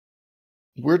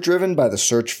We're driven by the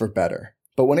search for better.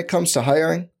 But when it comes to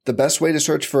hiring, the best way to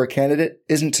search for a candidate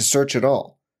isn't to search at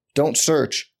all. Don't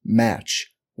search,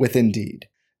 match with Indeed.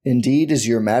 Indeed is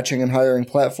your matching and hiring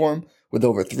platform with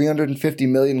over 350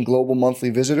 million global monthly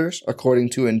visitors,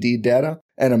 according to Indeed data,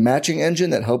 and a matching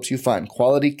engine that helps you find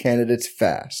quality candidates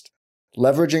fast.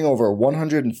 Leveraging over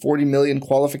 140 million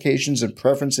qualifications and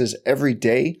preferences every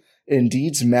day,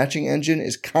 Indeed's matching engine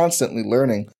is constantly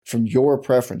learning from your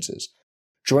preferences.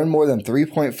 Join more than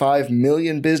 3.5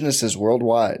 million businesses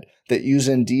worldwide that use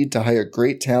Indeed to hire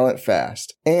great talent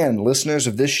fast. And listeners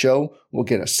of this show will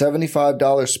get a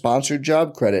 $75 sponsored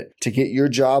job credit to get your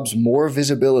jobs more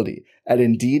visibility at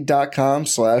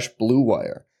Indeed.com/Blue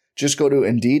Wire. Just go to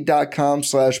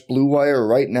Indeed.com/Blue Wire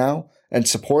right now and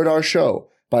support our show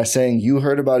by saying you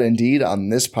heard about Indeed on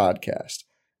this podcast.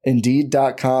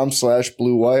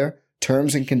 Indeed.com/Blue Wire.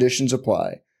 Terms and conditions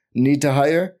apply. Need to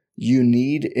hire? You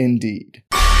need Indeed.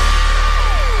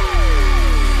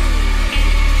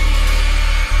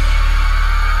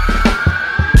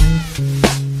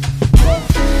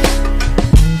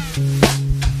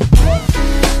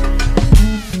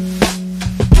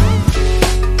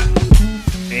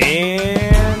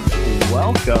 And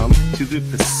welcome to the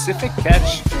Pacific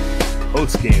Catch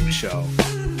Postgame Show.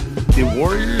 The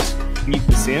Warriors meet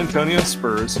the San Antonio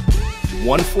Spurs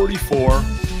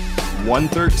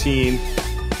 144-113.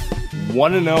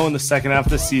 1-0 in the second half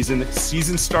of the season. The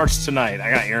season starts tonight.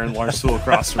 I got Aaron Larstool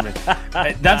across from me.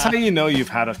 That's how you know you've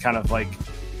had a kind of like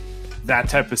that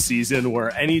type of season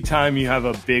where anytime you have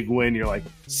a big win, you're like,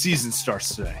 season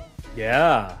starts today.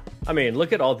 Yeah. I mean,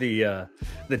 look at all the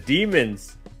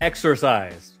demons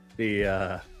exorcised.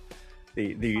 The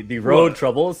road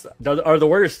troubles. Are the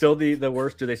Warriors still the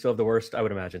worst? Do they still have the worst? I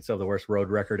would imagine still have the worst road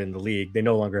record in the league. They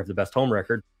no longer have the best home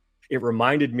record. It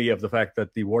reminded me of the fact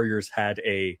that the Warriors had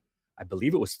I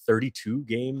believe it was 32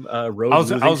 game road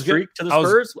losing streak to the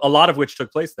Spurs, a lot of which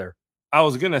took place there. I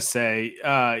was going to say,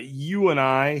 you and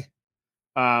I,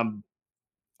 on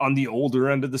the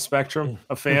older end of the spectrum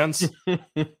of fans,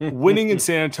 winning in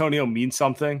San Antonio means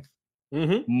something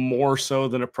more so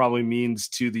than it probably means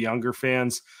to the younger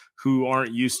fans who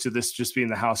aren't used to this just being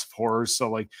the house of horrors. So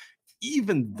like,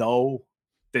 even though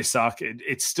they suck,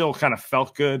 it still kind of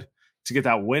felt good to get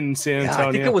that win in San Antonio.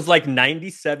 I think it was like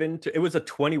 97 it was a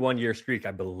 21-year streak,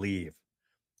 I believe.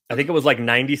 I think it was like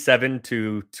 97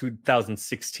 to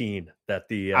 2016 that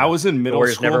the I was in middle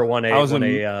Warriors school. never won a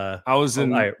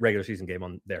regular season game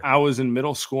on there. I was in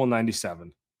middle school in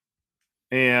 97.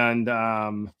 And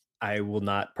I will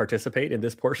not participate in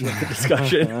this portion of the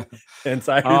discussion. And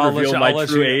so I reveal my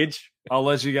true age. I'll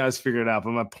let you guys figure it out.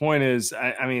 But my point is,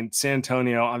 I mean, San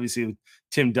Antonio, obviously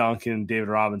Tim Duncan, David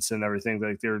Robinson, everything,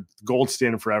 like they're gold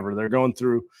standard forever. They're going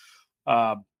through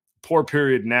poor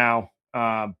period now.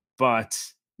 But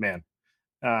man,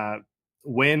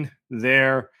 win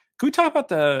there. Can we talk about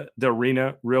the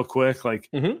arena real quick? Like,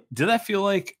 did that feel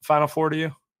like Final Four to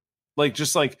you? Like,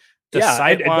 just like the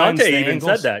sight lines, Dante the even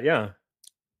angles? said that. Yeah.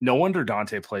 No wonder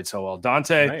Dante played so well.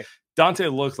 Dante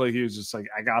looked like he was just like,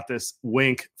 I got this,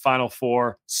 wink, Final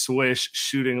Four, swish,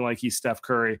 shooting like he's Steph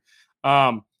Curry.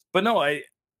 But no, I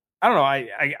don't know.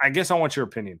 I guess I want your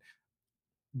opinion.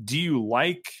 Do you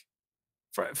like,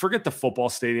 forget the football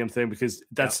stadium thing because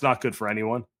that's not good for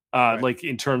anyone. Like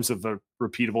in terms of a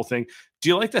repeatable thing. Do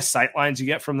you like the sight lines you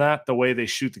get from that? The way they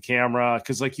shoot the camera?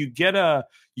 Because like you get a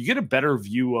better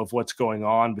view of what's going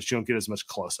on, but you don't get as much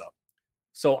close up.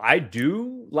 So I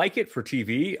do like it for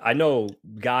TV. I know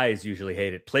guys usually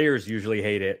hate it. Players usually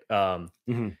hate it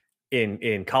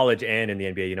in college and in the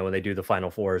NBA, you know, when they do the Final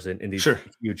Fours in these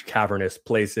huge cavernous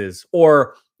places,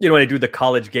 or, you know, when they do the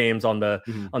college games on the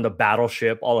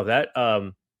battleship, all of that.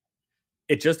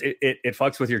 It just, it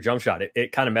fucks with your jump shot.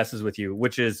 It kind of messes with you,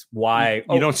 which is why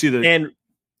you don't see and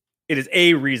it is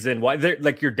a reason why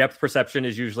like your depth perception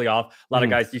is usually off. A lot of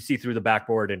guys, you see through the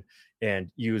backboard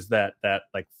and use that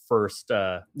like first,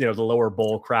 the lower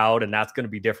bowl crowd, and that's going to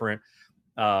be different.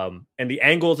 And the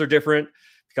angles are different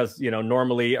because, you know,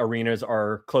 normally arenas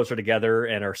are closer together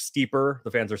and are steeper.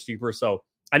 The fans are steeper. So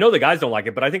I know the guys don't like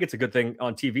it, but I think it's a good thing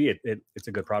on TV. It's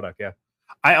a good product. Yeah.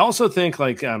 I also think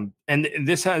like, and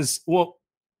this has,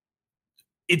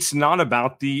 it's not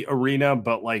about the arena,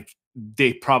 but like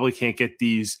they probably can't get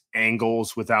these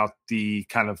angles without the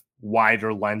kind of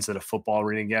wider lens that a football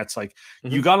arena gets. Like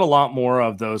you got a lot more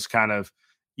of those kind of,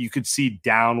 you could see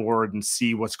downward and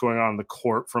see what's going on in the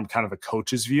court from kind of a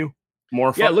coach's view.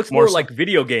 It looks more like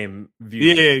video game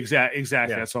view. Yeah,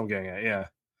 exactly. Yeah. That's what I'm getting at. Yeah.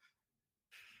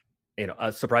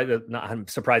 not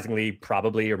surprisingly,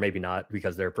 probably, or maybe not,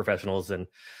 because they're professionals and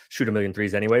shoot a million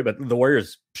threes anyway. But the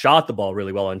Warriors shot the ball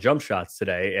really well on jump shots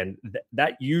today, and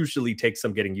that usually takes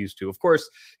some getting used to. Of course,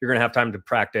 you're going to have time to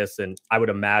practice, and I would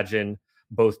imagine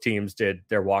both teams did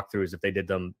their walkthroughs if they did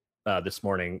them this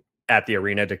morning at the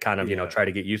arena to kind of try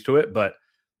to get used to it. But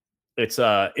it's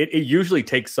it usually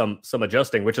takes some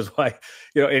adjusting, which is why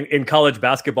in college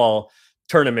basketball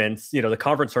tournaments, the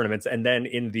conference tournaments, and then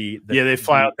in the they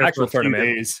fly out actual for tournament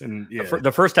days, and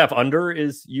the first half under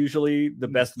is usually the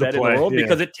best bet in the world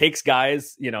because it takes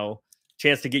guys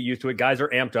chance to get used to it. Guys are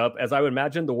amped up, as I would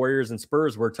imagine the Warriors and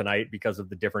Spurs were tonight, because of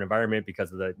the different environment,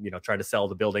 because of the trying to sell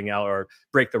the building out or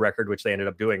break the record, which they ended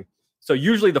up doing. So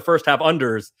usually the first half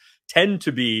unders tend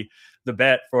to be the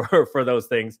bet for those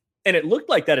things, and it looked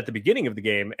like that at the beginning of the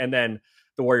game, and then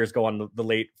the Warriors go on the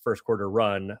late first quarter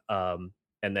run,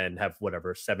 and then have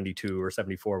 72 or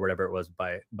 74, whatever it was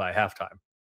by halftime.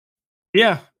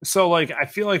 Yeah. So I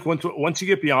feel like once you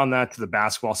get beyond that to the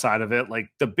basketball side of it,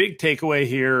 the big takeaway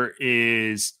here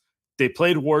is they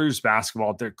played Warriors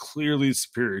basketball. They're clearly the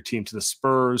superior team to the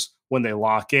Spurs when they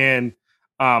lock in.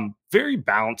 Very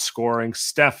balanced scoring.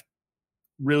 Steph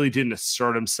really didn't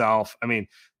assert himself. I mean,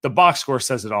 the box score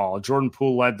says it all. Jordan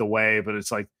Poole led the way, but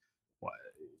it's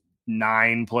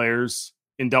 9 players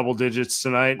in double digits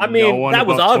tonight. I mean, that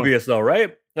was obvious though,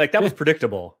 right? That was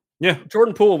predictable. Yeah.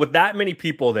 Jordan Poole with that many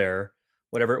people there,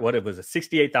 what it was,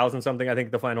 68,000 something, I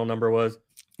think the final number was.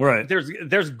 Right.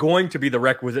 There's going to be the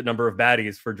requisite number of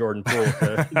baddies for Jordan Poole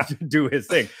to do his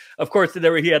thing. Of course,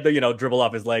 he had the dribble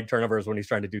off his leg turnovers when he's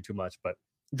trying to do too much, but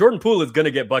Jordan Poole is going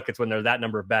to get buckets when there's that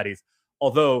number of baddies.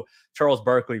 Although Charles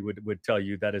Barkley would tell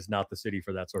you that is not the city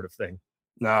for that sort of thing.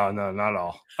 No, not at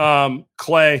all.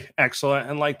 Clay, excellent.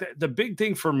 And the big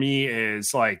thing for me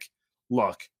is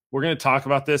look, we're going to talk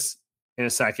about this in a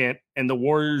second. And the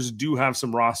Warriors do have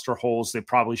some roster holes they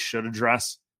probably should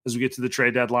address as we get to the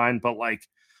trade deadline. But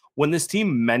when this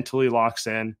team mentally locks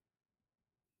in,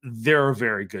 they're a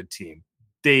very good team.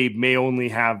 They may only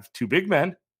have 2 big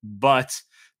men, but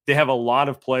they have a lot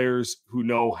of players who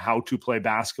know how to play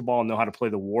basketball and know how to play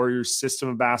the Warriors system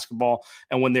of basketball.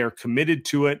 And when they're committed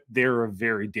to it, they're a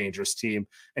very dangerous team.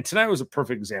 And tonight was a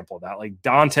perfect example of that.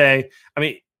 Dante, I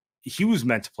mean, he was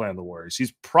meant to play on the Warriors.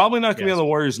 He's probably not going to be on the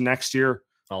Warriors next year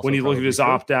also when you look at his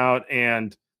opt-out,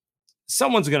 and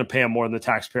someone's going to pay him more than the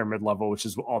taxpayer mid-level, which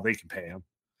is all they can pay him.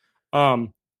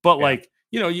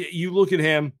 You look at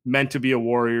him, meant to be a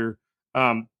Warrior.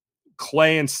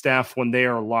 Clay and Steph, when they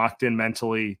are locked in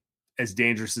mentally, as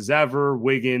dangerous as ever.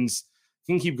 Wiggins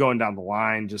can keep going down the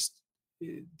line. Just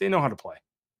they know how to play.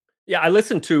 Yeah, I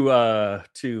listened to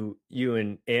you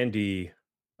and Andy,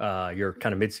 your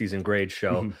kind of midseason grade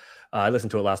show. Mm-hmm. I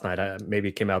listened to it last night. Maybe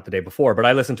it came out the day before, but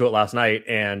I listened to it last night.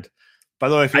 And by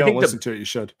the way, if you don't listen to it, you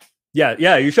should.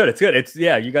 Yeah, you should. It's good.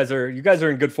 You guys are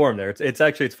in good form there.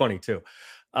 It's funny too.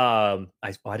 I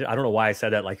don't know why I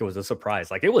said that like it was a surprise.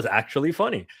 It was actually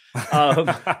funny.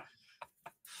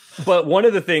 But one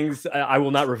of the things, I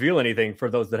will not reveal anything for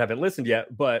those that haven't listened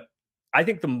yet, but I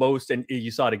think the most, and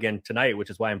you saw it again tonight, which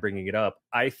is why I'm bringing it up.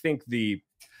 I think the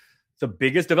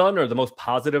biggest development, or the most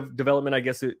positive development, I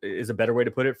guess is a better way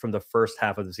to put it, from the first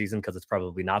half of the season, because it's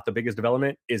probably not the biggest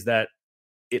development, is that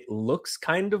it looks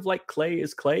kind of like Clay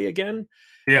is Clay again.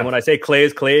 Yeah. And when I say Clay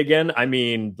is Clay again, I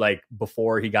mean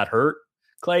before he got hurt.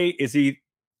 Clay, is he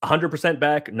 100%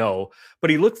 back? No, but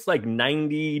he looks like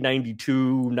 90,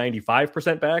 92,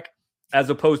 95% back, as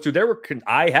opposed to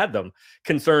I had them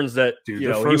concerns that he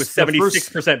was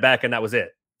 76% back and that was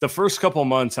it. The first couple of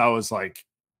months I was like,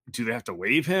 do they have to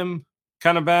waive him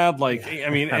kind of bad?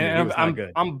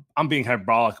 I'm being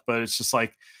hyperbolic, but it's just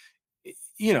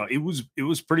it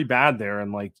was pretty bad there.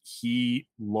 And he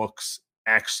looks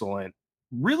excellent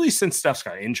really since Steph's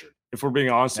got injured. If we're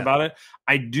being honest about it,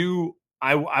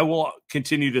 I will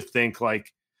continue to think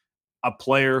a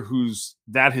player who's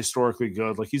that historically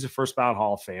good. He's a first ballot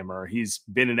Hall of Famer. He's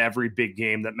been in every big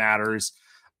game that matters.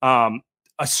 A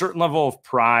certain level of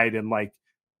pride and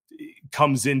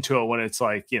comes into it when it's all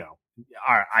right,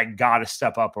 I got to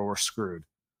step up or we're screwed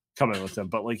coming with him.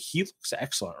 But he looks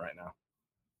excellent right now.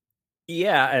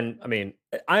 Yeah. And I mean,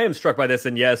 I am struck by this,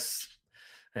 and yes,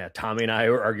 Tommy and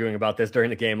I were arguing about this during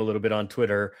the game a little bit on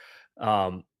Twitter.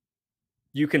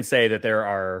 You can say that there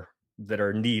are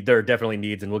definitely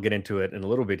needs, and we'll get into it in a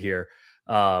little bit here,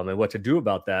 and what to do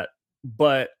about that.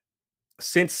 But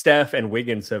since Steph and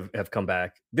Wiggins have come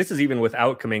back, this is even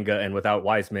without Kuminga and without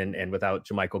Wiseman and without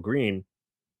JaMychal Green,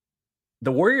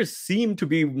 the Warriors seem to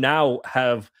be now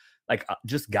have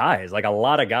just guys, a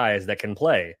lot of guys that can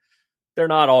play. They're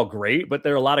not all great, but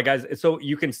there are a lot of guys. So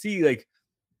you can see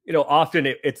often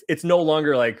it's no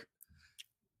longer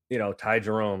Ty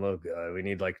Jerome. Oh god, we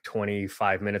need like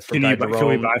 25 minutes from Can Ty Jerome. Jerome.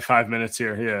 Can we buy 5 minutes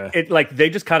here? Yeah. It like they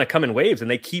just kind of come in waves and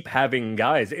they keep having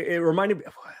guys. It reminded me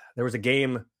there was a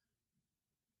game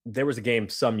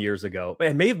some years ago.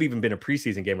 It may have even been a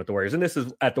preseason game with the Warriors. And this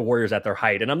is at the Warriors at their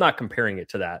height. And I'm not comparing it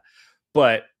to that,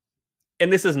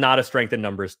 and this is not a strength in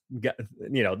numbers.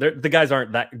 The guys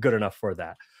aren't that good enough for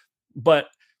that. But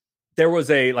there was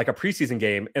a preseason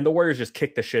game and the Warriors just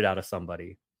kicked the shit out of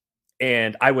somebody.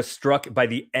 And I was struck by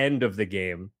the end of the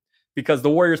game because the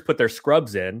Warriors put their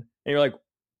scrubs in and you're like,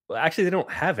 well, actually they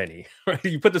don't have any, right?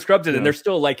 You put the scrubs in and they're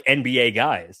still like NBA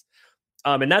guys.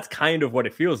 And that's kind of what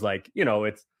it feels like.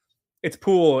 It's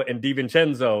Poole and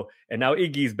DiVincenzo and now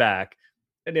Iggy's back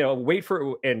and,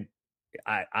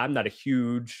 I'm not a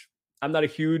huge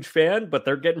fan, but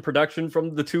they're getting production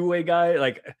from the two-way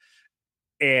guy.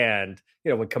 When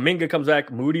Kuminga comes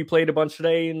back, Moody played a bunch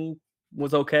today and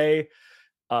was okay.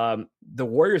 The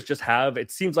Warriors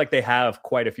it seems like they have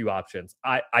quite a few options.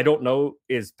 I don't know.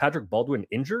 Is Patrick Baldwin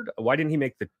injured? Why didn't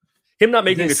he him not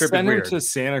making the trip is weird. To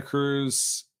Santa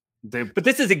Cruz. But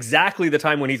this is exactly the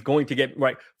time when he's going to get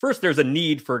right. First, there's a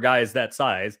need for guys that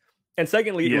size. And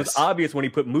secondly, it was obvious when he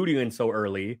put Moody in so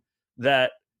early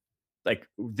that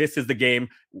this is the game,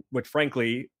 which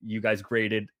frankly, you guys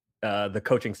graded the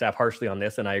coaching staff harshly on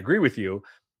this. And I agree with you.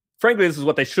 Frankly, this is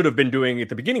what they should have been doing at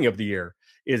the beginning of the year,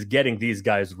 is getting these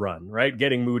guys run, right?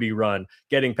 Getting Moody run,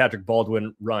 getting Patrick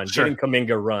Baldwin run, getting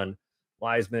Kuminga run.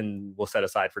 Wiseman will set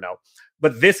aside for now.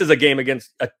 But this is a game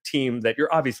against a team that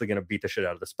you're obviously going to beat the shit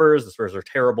out of the Spurs. The Spurs are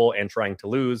terrible and trying to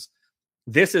lose.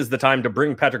 This is the time to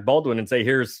bring Patrick Baldwin and say,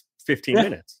 here's 15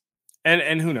 minutes.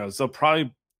 And who knows? They'll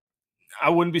probably, I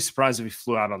wouldn't be surprised if he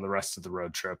flew out on the rest of the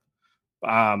road trip.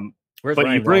 But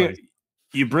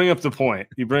you bring up the point.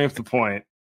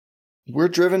 We're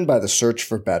driven by the search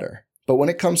for better. But when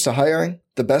it comes to hiring,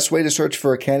 the best way to search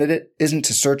for a candidate isn't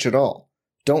to search at all.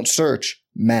 Don't search,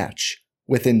 match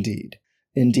with Indeed.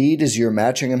 Indeed is your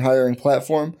matching and hiring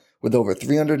platform with over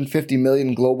 350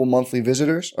 million global monthly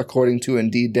visitors, according to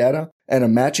Indeed data, and a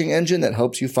matching engine that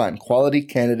helps you find quality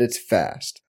candidates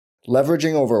fast.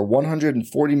 Leveraging over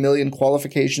 140 million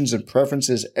qualifications and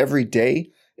preferences every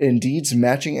day, Indeed's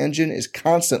matching engine is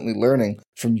constantly learning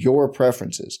from your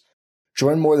preferences.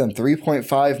 Join more than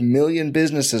 3.5 million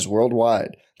businesses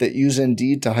worldwide that use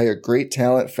Indeed to hire great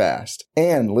talent fast.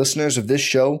 And listeners of this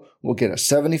show will get a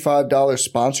 $75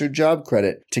 sponsored job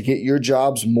credit to get your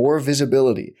jobs more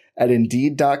visibility at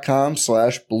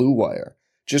Indeed.com/Blue Wire.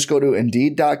 Just go to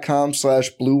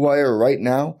Indeed.com/Blue Wire right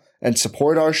now and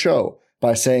support our show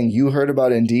by saying you heard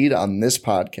about Indeed on this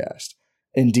podcast.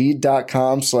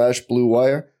 Indeed.com/Blue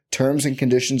Wire. Terms and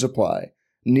conditions apply.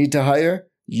 Need to hire?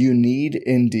 You need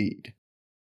Indeed.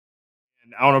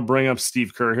 I want to bring up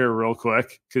Steve Kerr here real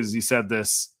quick because he said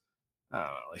this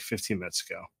 15 minutes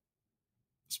ago.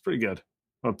 It's pretty good.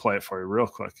 I'm going to play it for you real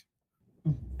quick.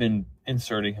 Been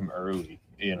inserting him early,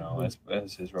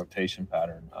 as his rotation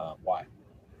pattern. Why?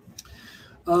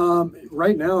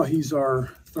 Right now, he's our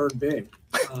third big.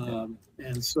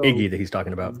 And so Iggy that he's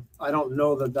talking about. I don't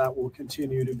know that will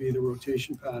continue to be the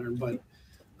rotation pattern, but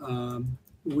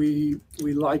we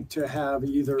like to have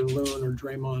either Loon or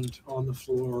Draymond on the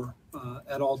floor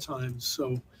at all times.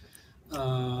 So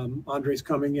Andre's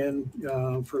coming in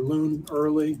for Loon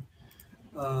early.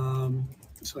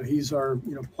 So he's our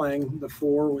playing the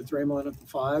 4 with Draymond at the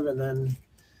 5, and then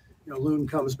Loon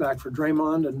comes back for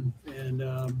Draymond, and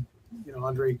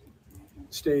Andre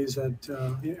stays in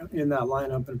that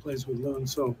lineup and plays with Loon.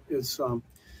 So it's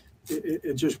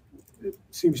it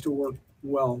seems to work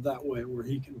well that way, where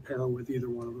he can pair with either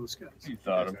one of those guys. You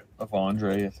thought of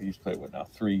Andre? I think he's played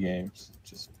 3 games.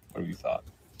 Just what have you thought?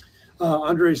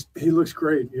 He looks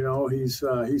great. He's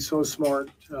so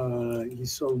smart.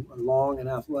 He's so long and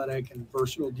athletic and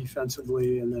versatile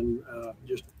defensively, and then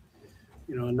just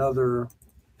another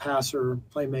passer,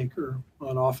 playmaker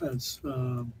on offense.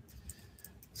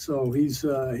 So he's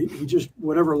he just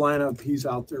whatever lineup he's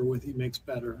out there with, he makes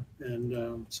better.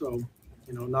 And so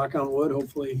knock on wood,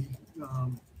 hopefully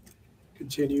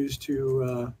continues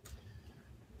to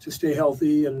stay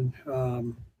healthy. And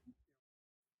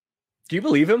do you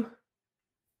believe him?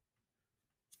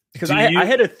 Because I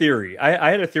had a theory.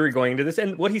 I had a theory going into this,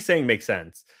 and what he's saying makes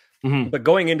sense. Mm-hmm. But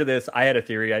going into this, I had a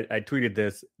theory. I tweeted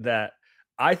this, that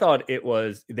I thought they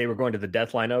were going to the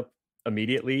death lineup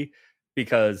immediately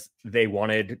because they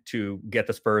wanted to get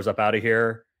the Spurs up out of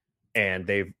here, and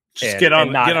get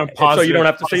on positive. So you don't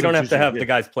have to have the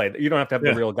guys play. You don't have to have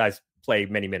the real guys play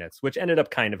many minutes, which ended up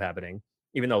kind of happening.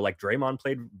 Even though Draymond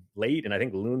played late, and I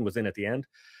think Loon was in at the end.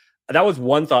 That was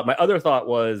one thought. My other thought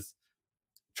was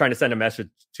trying to send a message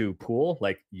to Poole,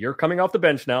 like, you're coming off the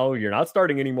bench now, you're not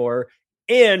starting anymore,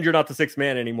 and you're not the sixth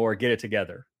man anymore. Get it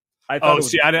together. I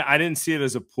didn't see it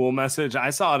as a Poole message. I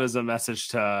saw it as a message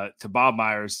to Bob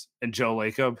Myers and Joe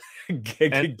Lacob.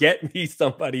 Get me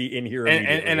somebody in here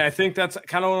immediately. And I think that's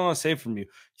kind of what I want to say from you.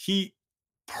 He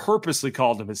purposely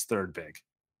called him his third big.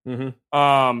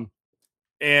 Mm-hmm.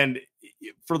 And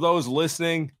for those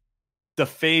listening, the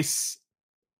face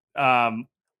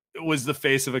was the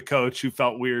face of a coach who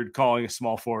felt weird calling a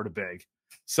small forward a big.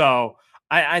 So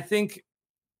I think,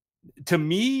 to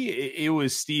me, it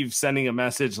was Steve sending a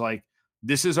message like,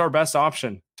 this is our best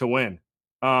option to win.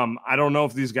 I don't know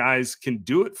if these guys can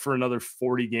do it for another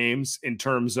 40 games in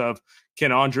terms of,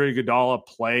 can Andre Iguodala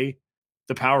play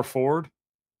the power forward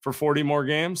for 40 more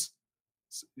games?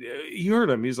 You heard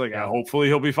him. He's like, hopefully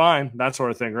he'll be fine. That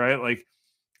sort of thing, right? Like,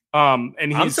 and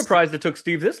I'm surprised it took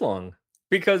Steve this long,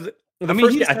 because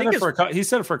he said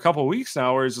it for a couple of weeks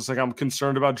now, where he's just like, I'm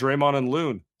concerned about Draymond and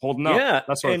Loon holding up. Yeah,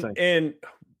 that sort of thing.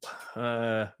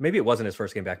 And maybe it wasn't his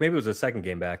first game back. Maybe it was his second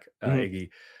game back. Iggy,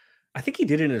 I think he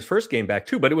did it in his first game back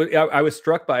too. But it was I was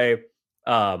struck by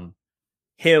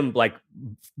him like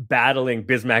battling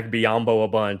Bismack Biyombo a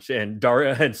bunch and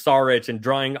Saric and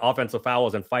drawing offensive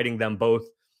fouls and fighting them both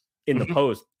in the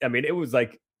post. I mean, it was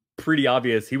like pretty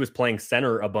obvious he was playing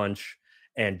center a bunch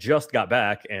and just got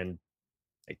back, and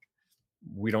like,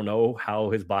 we don't know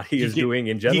how his body is doing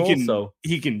in general. So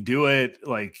he can do it.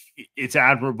 Like, it's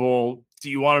admirable. Do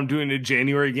you want him doing a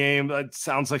January game? That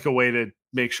sounds like a way to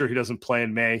make sure he doesn't play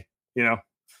in May,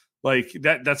 like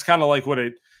that's kind of like what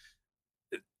it,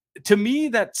 to me,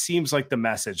 that seems like the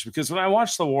message, because when I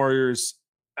watch the Warriors,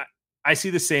 I see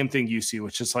the same thing you see,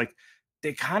 which is like,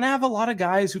 they kind of have a lot of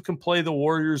guys who can play the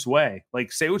Warriors way.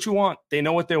 Like, say what you want. They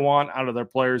know what they want out of their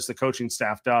players. The coaching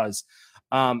staff does,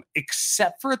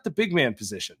 except for at the big man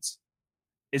positions.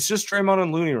 It's just Draymond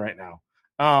and Looney right now.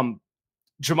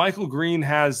 JaMychal Green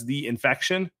has the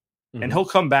infection, and he'll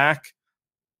come back,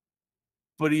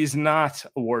 but he's not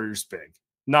a Warriors big.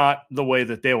 Not the way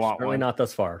that they want. Certainly not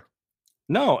thus far.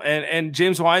 No, and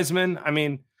James Wiseman, I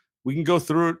mean, we can go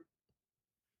through it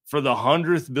for the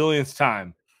 100th billionth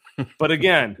time. But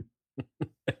again,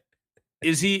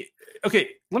 is he – okay,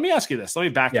 let me ask you this. Let me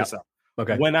back this up.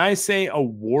 Okay. When I say a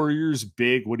Warriors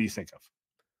big, what do you think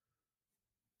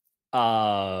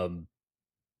of?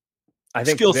 I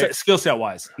think skill set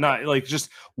wise, not like just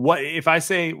what if I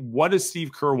say, what does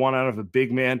Steve Kerr want out of a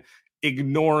big man,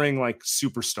 ignoring like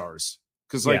superstars?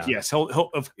 Because yes,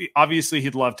 he'll obviously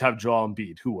he'd love to have Joel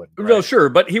Embiid. Who would? Right? No, sure,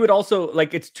 but he would also,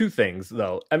 like, it's two things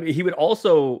though. I mean, he would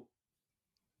also.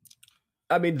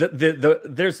 I mean,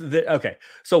 okay.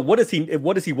 So what does he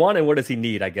want and what does he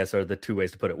need? I guess are the two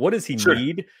ways to put it. What does he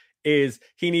need? Is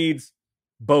he needs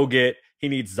Bogut, he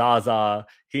needs Zaza,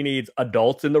 he needs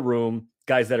adults in the room.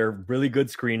 Guys that are really good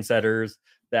screen setters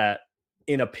that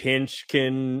in a pinch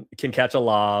can catch a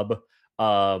lob,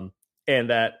 and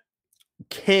that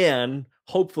can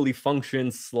hopefully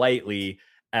function slightly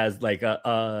as like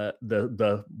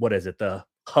the what is it, the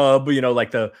hub,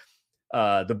 like the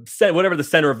whatever the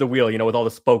center of the wheel, with all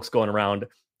the spokes going around.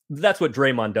 That's what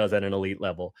Draymond does at an elite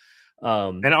level.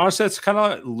 And honestly, it's kind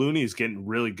of Looney's getting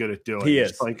really good at doing. He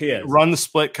is. Run the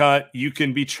split cut. You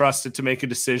can be trusted to make a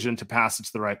decision to pass it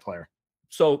to the right player.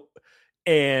 So,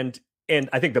 and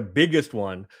I think the biggest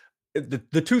one,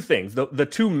 the two things, the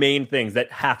two main things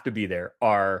that have to be there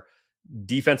are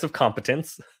defensive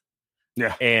competence.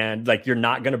 Yeah. And like, you're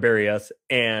not going to bury us.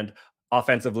 And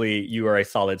offensively, you are a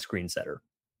solid screen setter.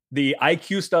 The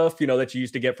IQ stuff, that you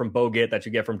used to get from Bogut, that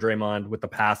you get from Draymond with the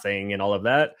passing and all of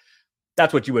that,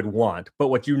 that's what you would want. But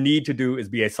what you need to do is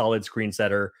be a solid screen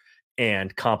setter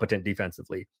and competent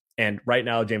defensively. And right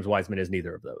now, James Wiseman is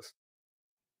neither of those.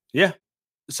 Yeah.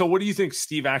 So what do you think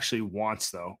Steve actually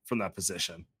wants, though, from that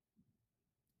position?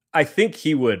 I think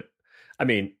he would. I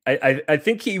mean, I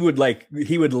think he would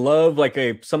love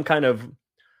like some kind of,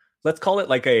 let's call it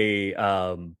like a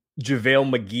JaVale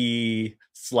McGee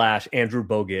 / Andrew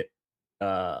Bogut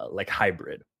like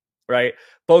hybrid, right?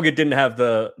 Bogut didn't have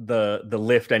the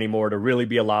lift anymore to really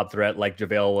be a lob threat like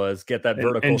JaVale was. Get that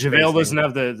vertical. And JaVale doesn't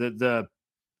have the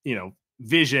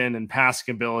vision and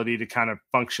passing ability to kind of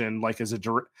function like as a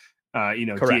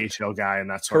DHL guy and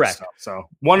that sort of stuff. So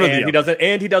he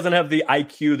doesn't have the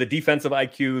IQ, the defensive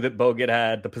IQ that Bogut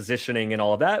had, the positioning and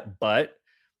all of that, but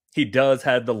he does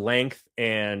have the length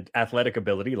and athletic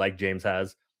ability like James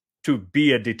has to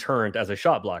be a deterrent as a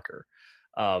shot blocker.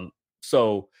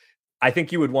 So I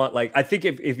think you would want, like, I think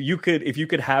if you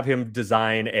could have him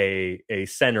design a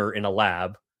center in a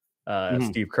lab,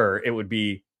 Steve Kerr, it would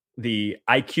be the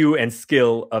IQ and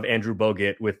skill of Andrew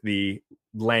Bogut with the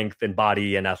length and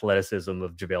body and athleticism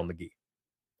of JaVale McGee.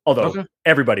 Although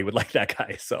everybody would like that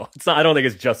guy. So it's not, I don't think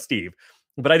it's just Steve.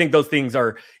 But I think those things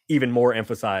are even more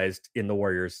emphasized in the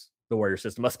Warriors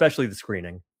system, especially the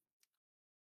screening.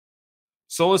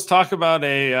 So let's talk about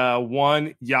a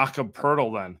one Jakob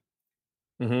Poeltl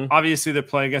then. Obviously, they're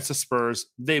playing against the Spurs.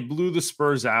 They blew the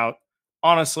Spurs out.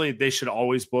 Honestly, they should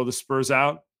always blow the Spurs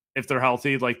out if they're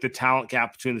healthy. Like, the talent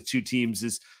gap between the two teams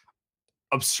is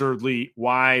absurdly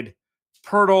wide.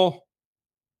 Poeltl,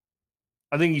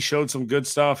 I think he showed some good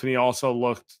stuff, and he also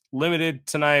looked limited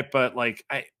tonight. But like,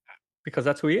 because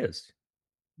that's who he is.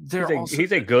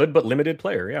 He's a good but limited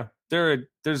player. Yeah,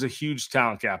 there's a huge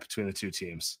talent gap between the two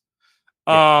teams.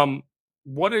 Yeah.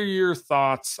 What are your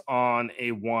thoughts on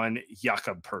a one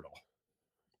Jakob Poeltl?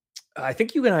 I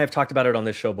think you and I have talked about it on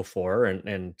this show before,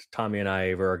 and Tommy and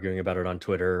I were arguing about it on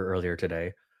Twitter earlier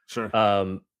today. Sure.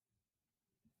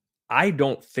 I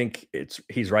don't think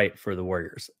he's right for the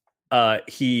Warriors.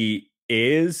 He's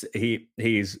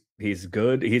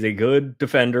good. He's a good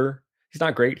defender. He's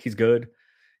not great. He's good.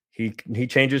 He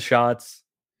changes shots.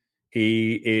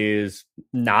 He is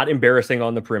not embarrassing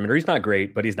on the perimeter. He's not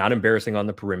great, but he's not embarrassing on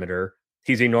the perimeter.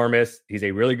 He's enormous. He's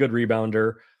a really good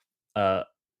rebounder,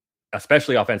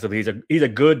 especially offensively. He's a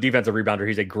good defensive rebounder.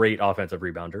 He's a great offensive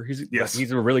rebounder.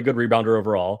 He's a really good rebounder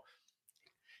overall.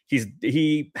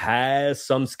 He has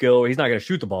some skill. He's not going to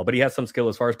shoot the ball, but he has some skill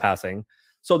as far as passing.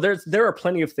 So there are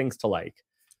plenty of things to like.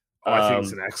 I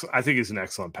think he's an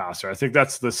excellent passer. I think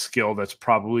that's the skill that's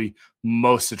probably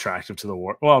most attractive to the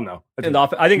war. Well, no, I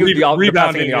think the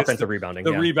rebounding, the offensive rebounding,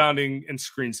 the rebounding and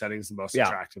screen setting is the most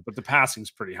attractive, but the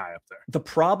passing's pretty high up there. The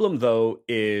problem, though,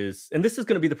 is, and this is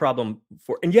going to be the problem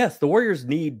and yes, the Warriors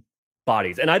need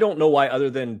bodies, and I don't know why, other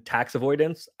than tax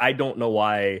avoidance. I don't know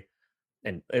why.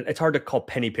 And it's hard to call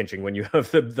penny pinching when you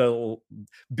have the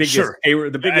biggest,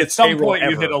 the biggest. At some point,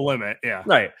 you hit a limit, yeah,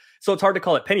 right. So it's hard to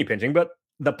call it penny pinching, but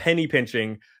the penny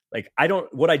pinching, like,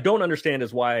 what I don't understand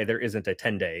is why there isn't a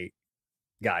 10-day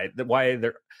guy. Why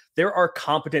there are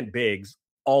competent bigs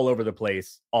all over the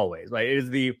place always. Right?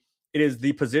 It is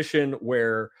the position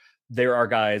where there are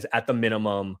guys at the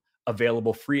minimum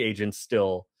available free agents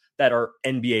still that are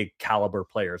NBA caliber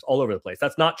players all over the place.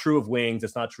 That's not true of wings.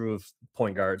 It's not true of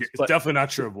point guards. It's definitely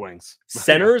not true of wings.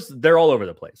 Centers, they're all over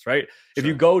the place, right? Sure. If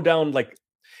you go down,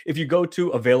 if you go to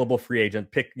available free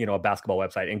agent, pick, a basketball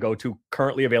website and go to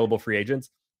currently available free agents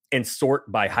and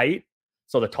sort by height,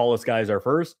 so the tallest guys are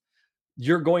first,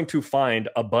 you're going to find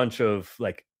a bunch of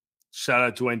shout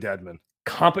out Dwayne Dedmon.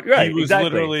 Right, he was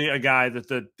literally a guy that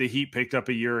the Heat picked up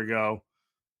a year ago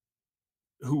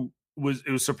it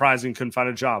was surprising couldn't find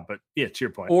a job, but yeah, to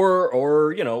your point.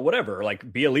 Or whatever, like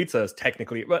Bielitsa is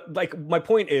technically, but my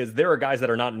point is there are guys that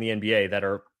are not in the NBA that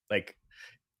are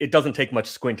it doesn't take much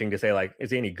squinting to say, is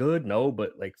he any good? No,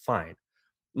 but fine.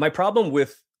 My problem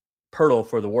with Poeltl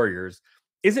for the Warriors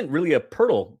isn't really a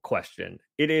Poeltl question.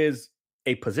 It is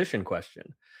a position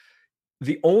question.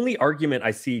 The only argument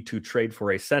I see to trade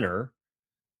for a center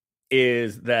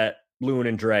is that Loon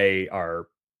and Dre are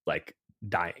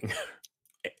dying.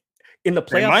 In the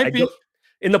playoffs,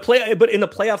 in the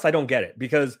playoffs, I don't get it,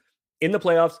 because in the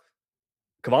playoffs,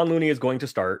 Kevon Looney is going to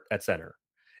start at center.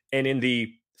 And in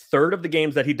the third of the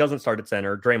games that he doesn't start at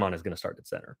center, Draymond is going to start at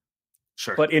center.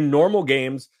 Sure. But in normal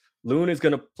games, Loon is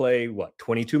going to play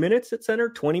 22 minutes at center,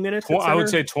 20 minutes at center? I would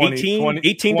say 20.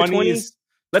 18 to 20?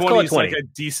 Let's call it 20. A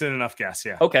decent enough guess,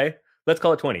 yeah. Okay, let's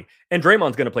call it 20. And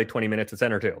Draymond's going to play 20 minutes at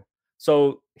center too.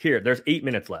 So there's 8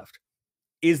 minutes left.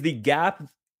 Is the gap,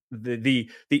 the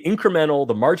incremental,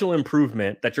 the marginal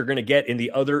improvement that you're going to get in the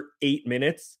other 8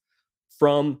 minutes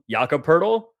from Jakob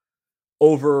Poeltl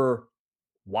over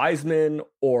Wiseman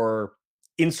or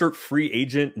insert free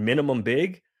agent minimum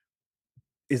big,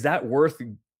 is that worth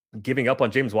giving up on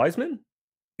James Wiseman?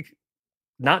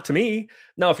 Not to me.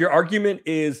 Now, if your argument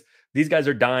is these guys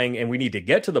are dying and we need to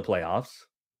get to the playoffs,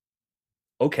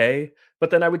 okay.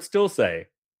 But then I would still say,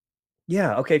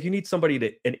 yeah, okay, if you need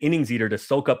somebody an innings eater to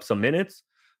soak up some minutes,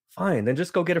 fine, then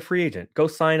just go get a free agent. Go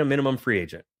sign a minimum free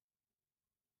agent.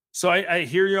 So I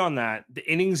hear you on that.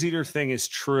 The innings eater thing is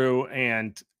true,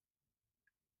 and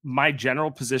my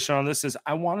general position on this is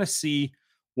I want to see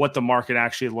what the market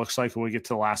actually looks like when we get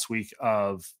to the last week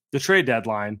of the trade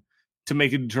deadline to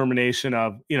make a determination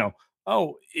of,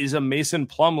 is a Mason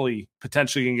Plumlee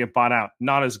potentially going to get bought out?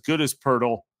 Not as good as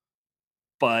Poeltl,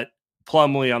 but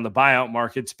Plumlee on the buyout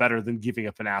market's better than giving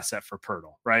up an asset for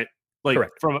Poeltl, right?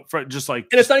 Correct. From just and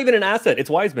it's not even an asset. It's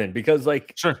Wiseman, because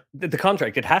sure, the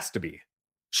contract, it has to be.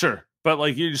 Sure. But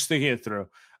you're just thinking it through.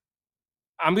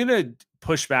 I'm going to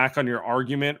push back on your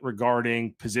argument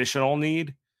regarding positional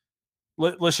need.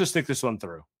 Let's just think this one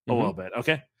through a little bit.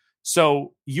 Okay.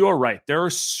 So you're right. There are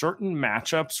certain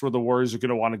matchups where the Warriors are going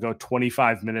to want to go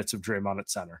 25 minutes of Draymond at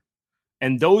center.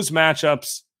 And those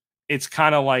matchups, it's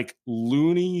kind of like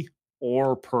Looney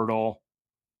or Pirtle,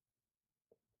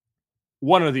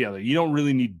 one or the other. You don't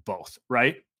really need both,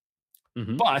 right?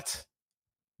 Mm-hmm. But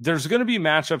there's going to be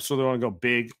matchups where they want to go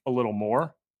big a little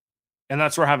more. And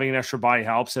that's where having an extra body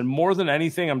helps. And more than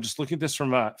anything, I'm just looking at this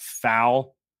from a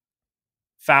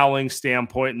fouling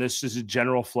standpoint, and this is a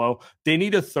general flow. They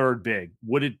need a third big.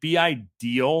 Would it be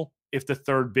ideal if the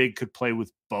third big could play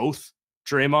with both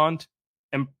Draymond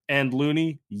and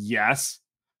Looney? Yes.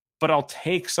 But I'll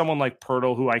take someone like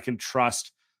Pirtle, who I can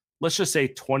trust, let's just say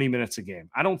 20 minutes a game.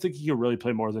 I don't think he can really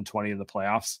play more than 20 in the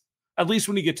playoffs, at least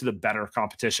when you get to the better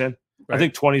competition. Right. I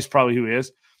think 20 is probably who he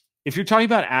is. If you're talking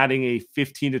about adding a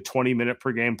 15 to 20 minute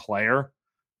per game player,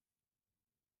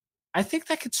 I think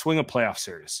that could swing a playoff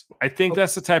series. I think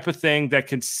that's the type of thing that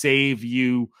can save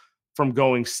you from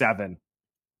going 7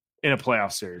 in a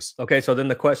playoff series. Okay, so then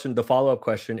the follow-up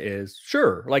question is,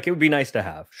 sure, like it would be nice to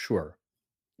have, sure.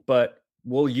 But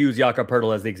we'll use Jakob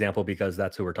Poeltl as the example because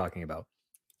that's who we're talking about.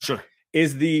 Sure.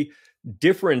 Is the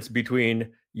difference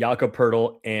between Jakob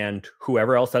Poeltl and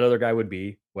whoever else that other guy would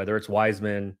be, whether it's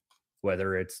Wiseman,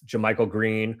 whether it's JaMychal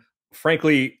Green,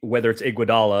 frankly, whether it's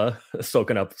Iguodala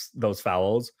soaking up those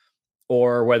fouls,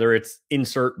 or whether it's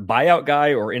insert buyout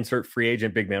guy or insert free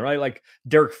agent big man, right? Like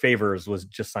Derek Favors was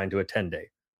just signed to a 10-day,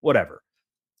 whatever.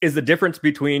 Is the difference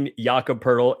between Jakob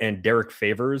Poeltl and Derek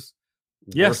Favors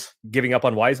worth giving up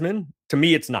on Wiseman? To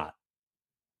me, it's not.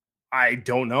 I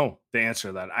don't know the answer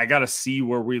to that. I got to see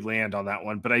where we land on that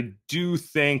one. But I do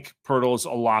think Poeltl is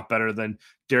a lot better than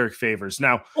Derek Favors.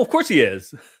 Now, of course he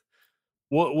is.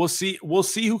 We'll see. We'll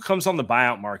see who comes on the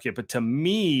buyout market. But to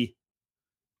me,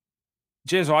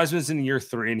 James Wiseman's in year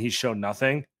 3 and he's shown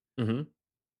nothing. Mm-hmm.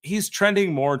 He's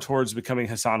trending more towards becoming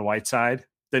Hassan Whiteside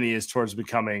than he is towards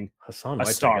becoming a star.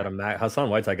 Hassan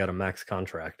Whiteside got a max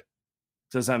contract.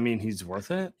 Does that mean he's worth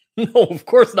it? No, of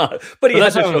course not. But he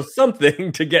has to show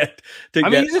something to get. I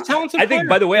mean, he's a talented player. I think,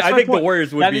 by the way, I think the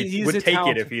Warriors would take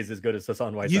it if he's as good as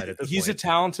Hassan Whiteside at this point. He's a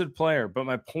talented player, but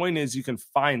my point is you can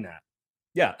find that.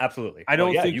 Yeah, absolutely. I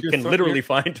don't think you can literally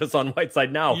find Hassan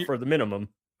Whiteside now for the minimum.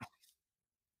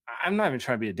 I'm not even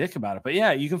trying to be a dick about it, but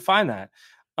yeah, you can find that.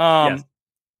 Yes.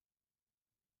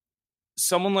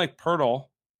 Someone like Pirtle,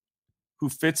 who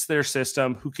fits their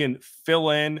system, who can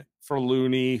fill in for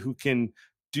Looney, who can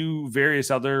do various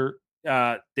other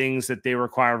things that they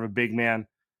require of a big man,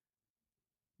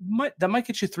 that might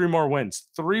get you 3 more wins.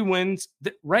 3 wins.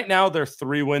 Right now, they're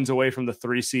 3 wins away from the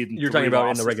 3 seed. You're talking about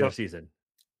in the regular season.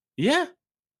 Yeah.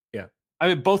 Yeah. I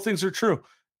mean, both things are true.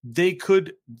 They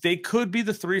could be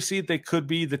the 3 seed. They could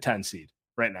be the 10 seed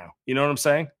right now. You know what I'm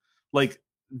saying? Like,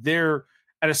 they're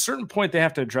at a certain point, they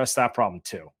have to address that problem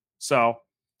too. So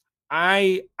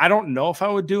I don't know if I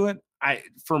would do it.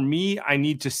 For me, I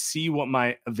need to see what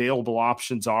my available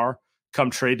options are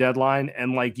come trade deadline.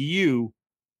 And like you,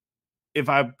 if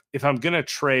I'm going to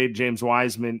trade James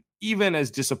Wiseman, even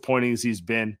as disappointing as he's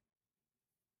been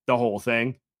the whole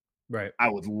thing, right, I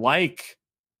would like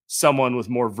someone with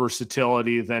more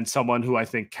versatility than someone who I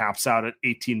think caps out at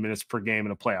 18 minutes per game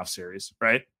in a playoff series,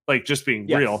 right? Like, just being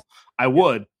real, I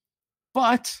would.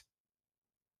 But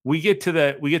we get to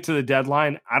the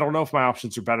deadline. I don't know if my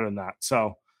options are better than that.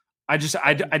 So I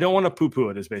don't want to poo-poo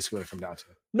it, is basically what it comes down to.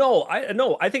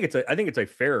 No, I think it's a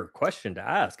fair question to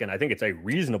ask, and I think it's a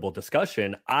reasonable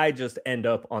discussion. I just end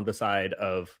up on the side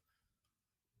of,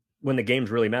 when the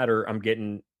games really matter, I'm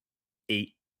getting 8,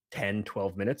 10,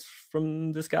 12 minutes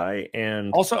from this guy.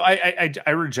 And also I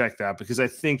reject that, because I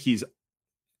think he's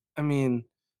better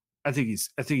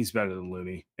than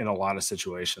Looney in a lot of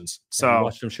situations. So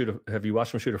have you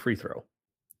watched him shoot a free throw?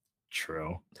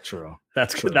 True.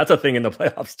 That's a thing in the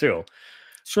playoffs too.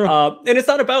 Sure. And it's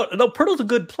not about, though Pirtle's a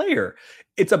good player.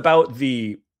 It's about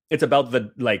the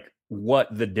like what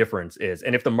the difference is.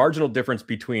 And if the marginal difference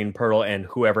between Pirtle and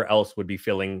whoever else would be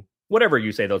filling whatever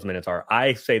you say those minutes are,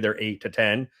 I say they're 8 to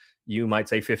 10. You might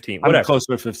say 15. Whatever. I'm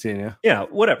closer to 15. Yeah. Yeah.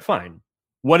 Whatever. Fine.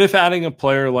 What if adding a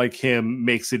player like him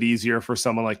makes it easier for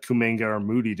someone like Kuminga or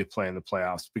Moody to play in the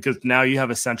playoffs? Because now you have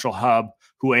a central hub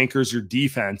who anchors your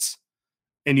defense,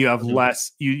 and you have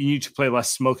less, you need to play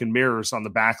less smoke and mirrors on the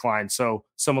back line. So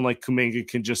someone like Kuminga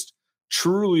can just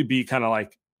truly be kind of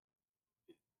like,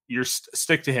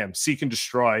 stick to him, seek and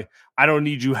destroy. I don't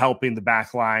need you helping the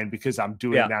back line because I'm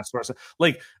doing that sort of stuff.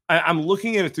 Like, I'm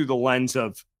looking at it through the lens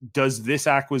of, does this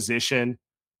acquisition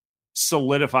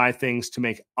solidify things to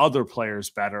make other players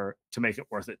better, to make it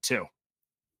worth it too?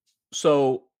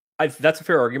 So that's a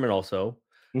fair argument also.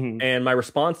 Mm-hmm. And my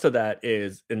response to that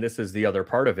is, and this is the other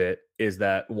part of it, is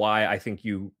that why I think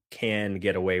you can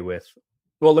get away with.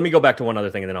 Well, let me go back to one other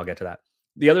thing and then I'll get to that.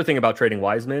 The other thing about trading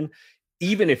Wiseman,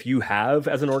 even if you have,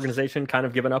 as an organization, kind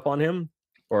of given up on him,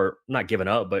 or not given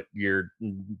up, but you're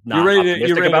not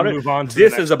optimistic about it. Move on to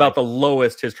this is about the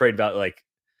lowest his trade value. Like,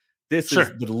 this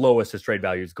is the lowest his trade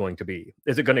value is going to be.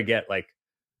 Is it going to get like?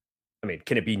 I mean,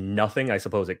 can it be nothing? I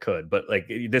suppose it could, but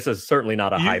like, this is certainly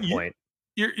not a high point.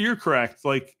 You're correct.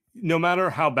 Like, no matter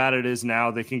how bad it is now,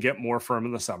 they can get more for him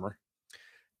in the summer.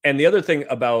 And the other thing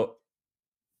about,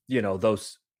 you know,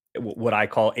 those, what I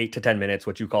call 8 to 10 minutes,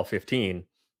 what you call 15,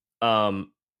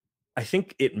 I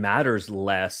think it matters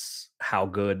less how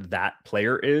good that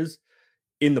player is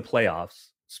in the playoffs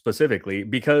specifically,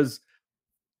 because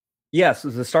yes,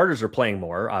 the starters are playing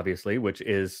more, obviously, which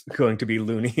is going to be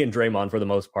Looney and Draymond for the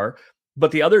most part.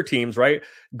 But the other teams, right,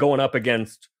 going up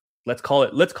against, let's call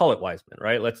it Wiseman,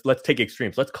 right? Let's take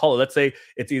extremes. Let's say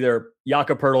it's either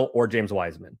Jakob Poeltl or James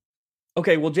Wiseman.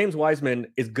 Okay, well, James Wiseman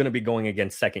is going to be going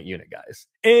against second unit guys.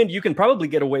 And you can probably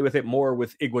get away with it more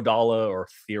with Iguodala or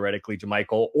theoretically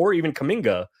JaMychal or even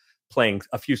Kuminga playing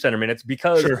a few center minutes,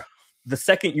 because the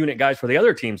second unit guys for the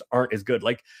other teams aren't as good.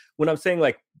 Like, when I'm saying,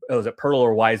 like, is it Poeltl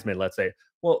or Wiseman, let's say,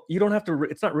 well, you don't have to,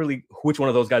 it's not really which one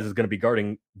of those guys is going to be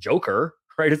guarding Joker,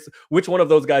 right? It's which one of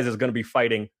those guys is going to be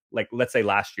fighting, like, let's say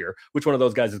last year, which one of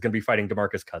those guys is going to be fighting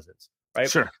DeMarcus Cousins, right?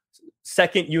 Sure.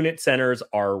 Second unit centers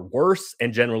are worse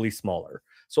and generally smaller.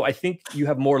 So I think you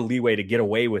have more leeway to get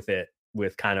away with it,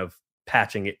 with kind of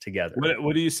patching it together.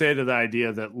 What do you say to the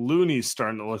idea that Looney's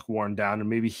starting to look worn down and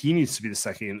maybe he needs to be the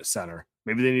second unit center?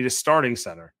 Maybe they need a starting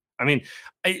center. I mean,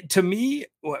 to me,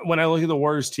 when I look at the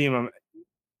Warriors team,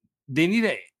 they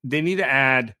need to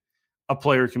add a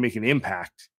player who can make an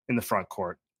impact in the front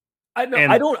court. I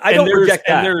don't reject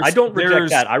that. I don't reject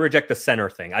that. I reject the center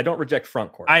thing. I don't reject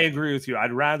front court. I agree with you.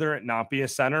 I'd rather it not be a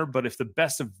center, but if the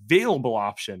best available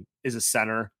option is a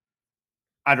center,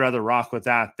 I'd rather rock with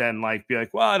that than like be like,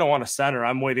 well, I don't want a center.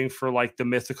 I'm waiting for like the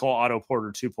mythical Otto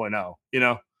Porter 2.0, you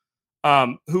know,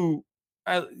 I'm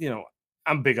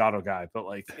a big Otto guy, but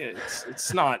like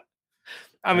it's not.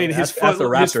 I mean, his foot. As a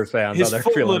Raptors fan, his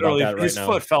foot literally, his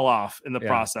foot fell off in the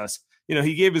process. You know,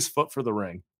 he gave his foot for the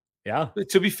ring. Yeah.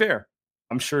 To be fair,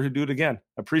 I'm sure he'd do it again.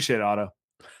 I appreciate Otto,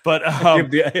 but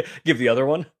give the other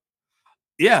one.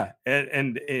 Yeah,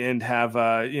 and have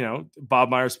Bob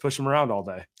Myers push him around all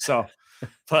day. So,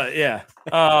 but yeah,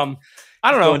 I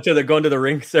don't know. Going to the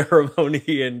ring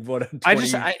ceremony in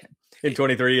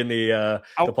 23 in the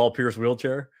Paul Pierce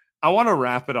wheelchair. I want to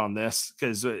wrap it on this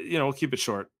because we'll keep it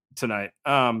short tonight.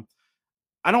 I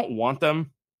don't want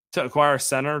them to acquire a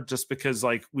center just because,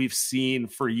 like, we've seen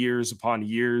for years upon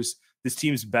years, this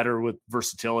team's better with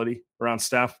versatility around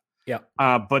Steph. Yeah.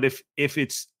 But if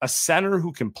it's a center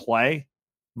who can play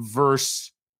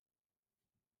versus,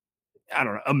 I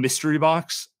don't know, a mystery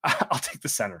box, I'll take the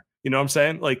center. You know what I'm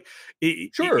saying? Like,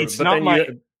 it's but not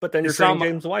but then you're trading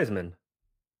James Wiseman.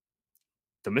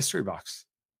 The mystery box.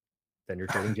 Then you're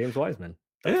trading James Wiseman.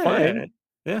 That's fine.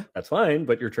 Yeah, that's fine.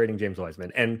 But you're trading James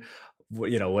Wiseman, and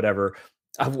whatever.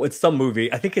 It's some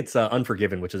movie. I think it's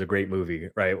Unforgiven, which is a great movie,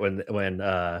 right? When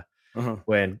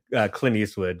Clint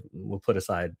Eastwood, we'll put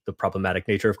aside the problematic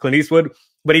nature of Clint Eastwood,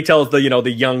 but he tells the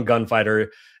young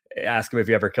gunfighter, ask him if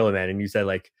you ever kill a man, and you said,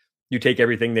 like, you take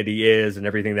everything that he is and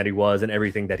everything that he was and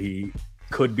everything that he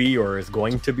could be or is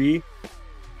going to be.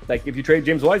 Like, if you trade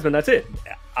James Wiseman, that's it.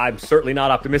 I'm certainly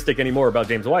not optimistic anymore about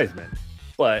James Wiseman,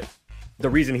 but the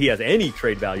reason he has any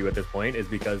trade value at this point is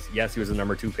because, yes, he was a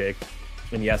number 2 pick.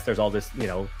 And yes, there's all this,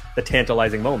 the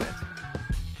tantalizing moment.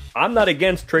 I'm not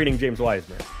against trading James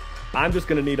Wiseman. I'm just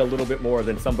going to need a little bit more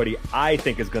than somebody I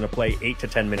think is going to play 8 to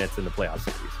 10 minutes in the playoff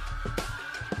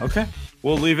series. Okay.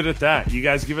 We'll leave it at that. You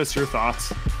guys give us your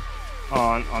thoughts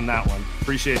on that one.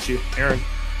 Appreciate you, Aaron.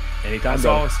 Anytime, as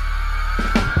always.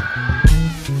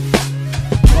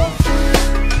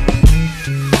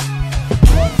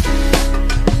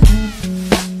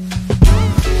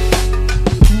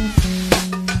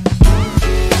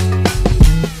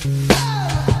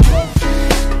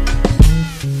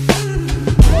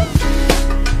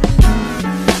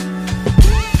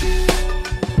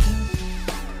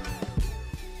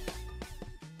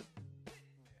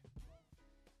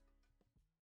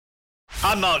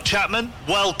 I'm Mark Chapman.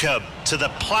 Welcome to the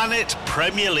Planet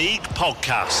Premier League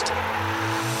podcast.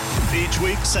 Each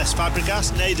week, Cesc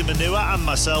Fabregas, Nader Manua and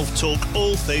myself talk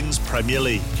all things Premier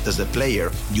League. As a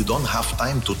player, you don't have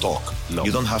time to talk. No.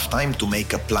 You don't have time to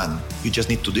make a plan. You just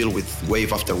need to deal with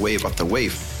wave after wave after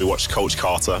wave. We watched Coach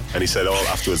Carter and he said,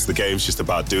 afterwards, the game's just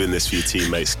about doing this for your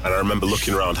teammates. And I remember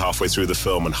looking around halfway through the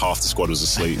film and half the squad was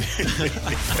asleep.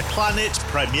 Planet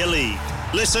Premier League.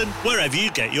 Listen wherever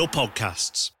you get your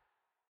podcasts.